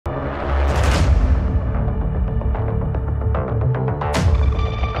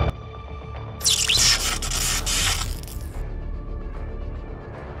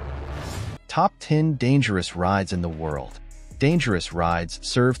Top 10 Dangerous Rides in the World. Dangerous rides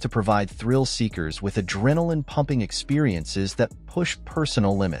serve to provide thrill seekers with adrenaline-pumping experiences that push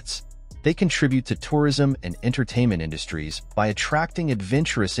personal limits. They contribute to tourism and entertainment industries by attracting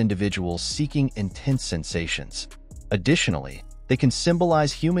adventurous individuals seeking intense sensations. Additionally, they can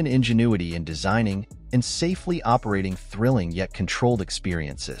symbolize human ingenuity in designing and safely operating thrilling yet controlled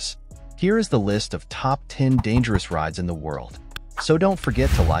experiences. Here is the list of top 10 dangerous rides in the world. So don't forget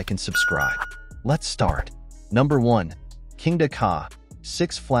to like and subscribe. Let's start. Number 1. Kingda,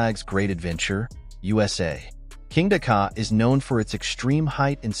 Six Flags Great Adventure, USA. Kingda is known for its extreme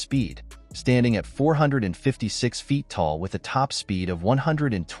height and speed, standing at 456 feet tall with a top speed of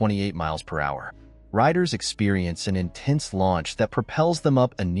 128 miles per hour. Riders experience an intense launch that propels them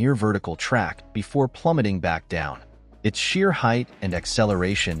up a near-vertical track before plummeting back down. Its sheer height and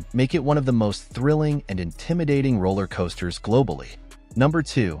acceleration make it one of the most thrilling and intimidating roller coasters globally. Number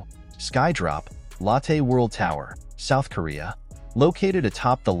 2. Skydrop, Lotte World Tower, South Korea. Located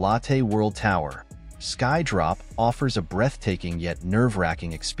atop the Lotte World Tower, Skydrop offers a breathtaking yet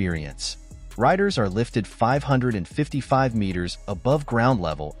nerve-wracking experience. Riders are lifted 555 meters above ground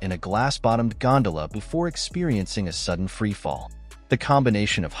level in a glass-bottomed gondola before experiencing a sudden freefall. The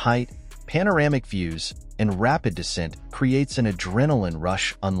combination of height, panoramic views, and rapid descent creates an adrenaline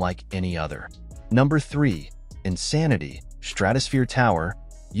rush unlike any other. Number 3. Insanity, Stratosphere Tower,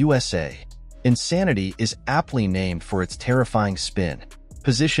 USA. Insanity is aptly named for its terrifying spin.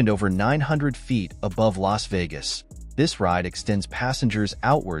 Positioned over 900 feet above Las Vegas, this ride extends passengers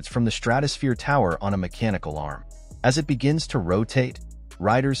outwards from the Stratosphere Tower on a mechanical arm. As it begins to rotate,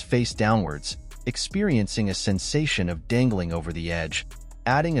 riders face downwards, experiencing a sensation of dangling over the edge,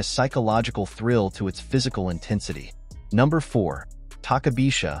 adding a psychological thrill to its physical intensity. Number 4.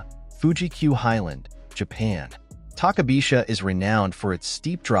 Takabisha, Fuji-Q Highland, Japan. Takabisha is renowned for its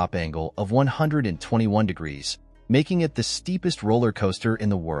steep drop angle of 121 degrees, making it the steepest roller coaster in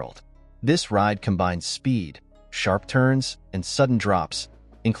the world. This ride combines speed, sharp turns, and sudden drops,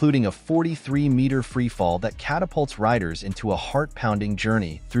 including a 43-meter freefall that catapults riders into a heart-pounding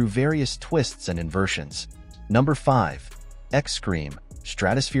journey through various twists and inversions. Number 5. X-Scream,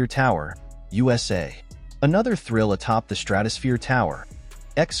 Stratosphere Tower, USA. Another thrill atop the Stratosphere Tower,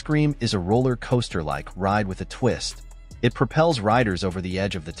 X-Scream is a roller coaster-like ride with a twist. It propels riders over the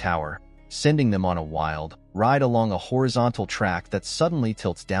edge of the tower, sending them on a wild ride along a horizontal track that suddenly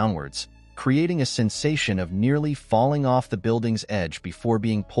tilts downwards, creating a sensation of nearly falling off the building's edge before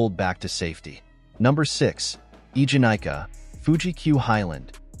being pulled back to safety. Number 6. Fuji-Q Fuji-Q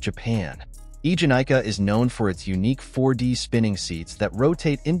Highland, Japan. Fuji-Q is known for its unique 4D spinning seats that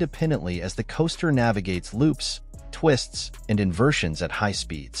rotate independently as the coaster navigates loops, twists, and inversions at high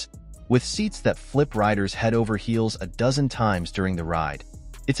speeds. With seats that flip riders head over heels a dozen times during the ride,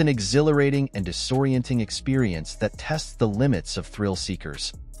 it's an exhilarating and disorienting experience that tests the limits of thrill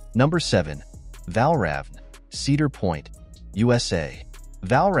seekers. Number 7. Valravn, Cedar Point, USA.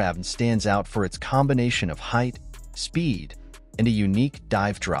 Valravn stands out for its combination of height, speed, and a unique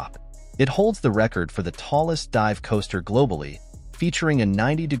dive drop. It holds the record for the tallest dive coaster globally, featuring a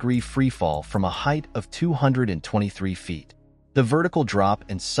 90-degree freefall from a height of 223 feet. The vertical drop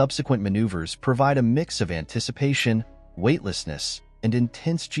and subsequent maneuvers provide a mix of anticipation, weightlessness, and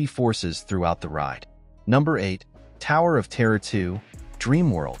intense G-forces throughout the ride. Number 8. Tower of Terror 2,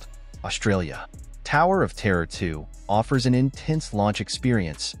 Dreamworld, Australia. Tower of Terror 2 offers an intense launch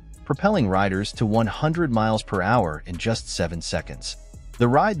experience, propelling riders to 100 miles per hour in just 7 seconds. The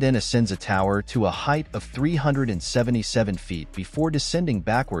ride then ascends a tower to a height of 377 feet before descending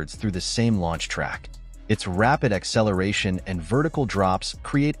backwards through the same launch track. Its rapid acceleration and vertical drops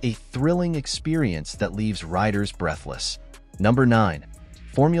create a thrilling experience that leaves riders breathless. Number 9.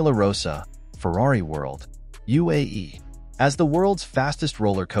 Formula Rossa, Ferrari World, UAE. As the world's fastest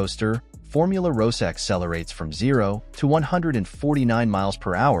roller coaster, Formula Rossa accelerates from 0 to 149 miles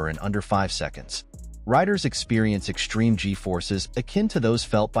per hour in under 5 seconds. Riders experience extreme G-forces akin to those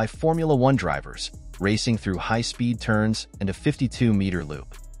felt by Formula One drivers, racing through high-speed turns and a 52-meter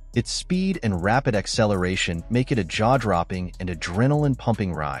loop. Its speed and rapid acceleration make it a jaw-dropping and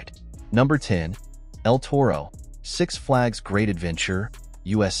adrenaline-pumping ride. Number 10. El Toro, Six Flags Great Adventure,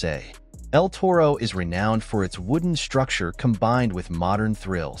 USA. El Toro is renowned for its wooden structure combined with modern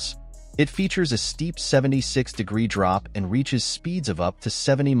thrills. It features a steep 76-degree drop and reaches speeds of up to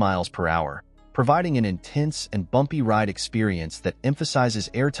 70 miles per hour, providing an intense and bumpy ride experience that emphasizes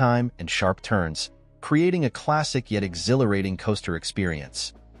airtime and sharp turns, creating a classic yet exhilarating coaster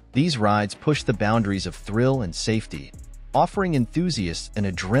experience. These rides push the boundaries of thrill and safety, offering enthusiasts an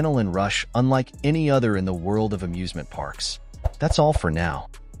adrenaline rush unlike any other in the world of amusement parks. That's all for now.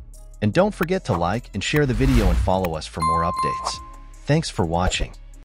 And don't forget to like and share the video and follow us for more updates. Thanks for watching.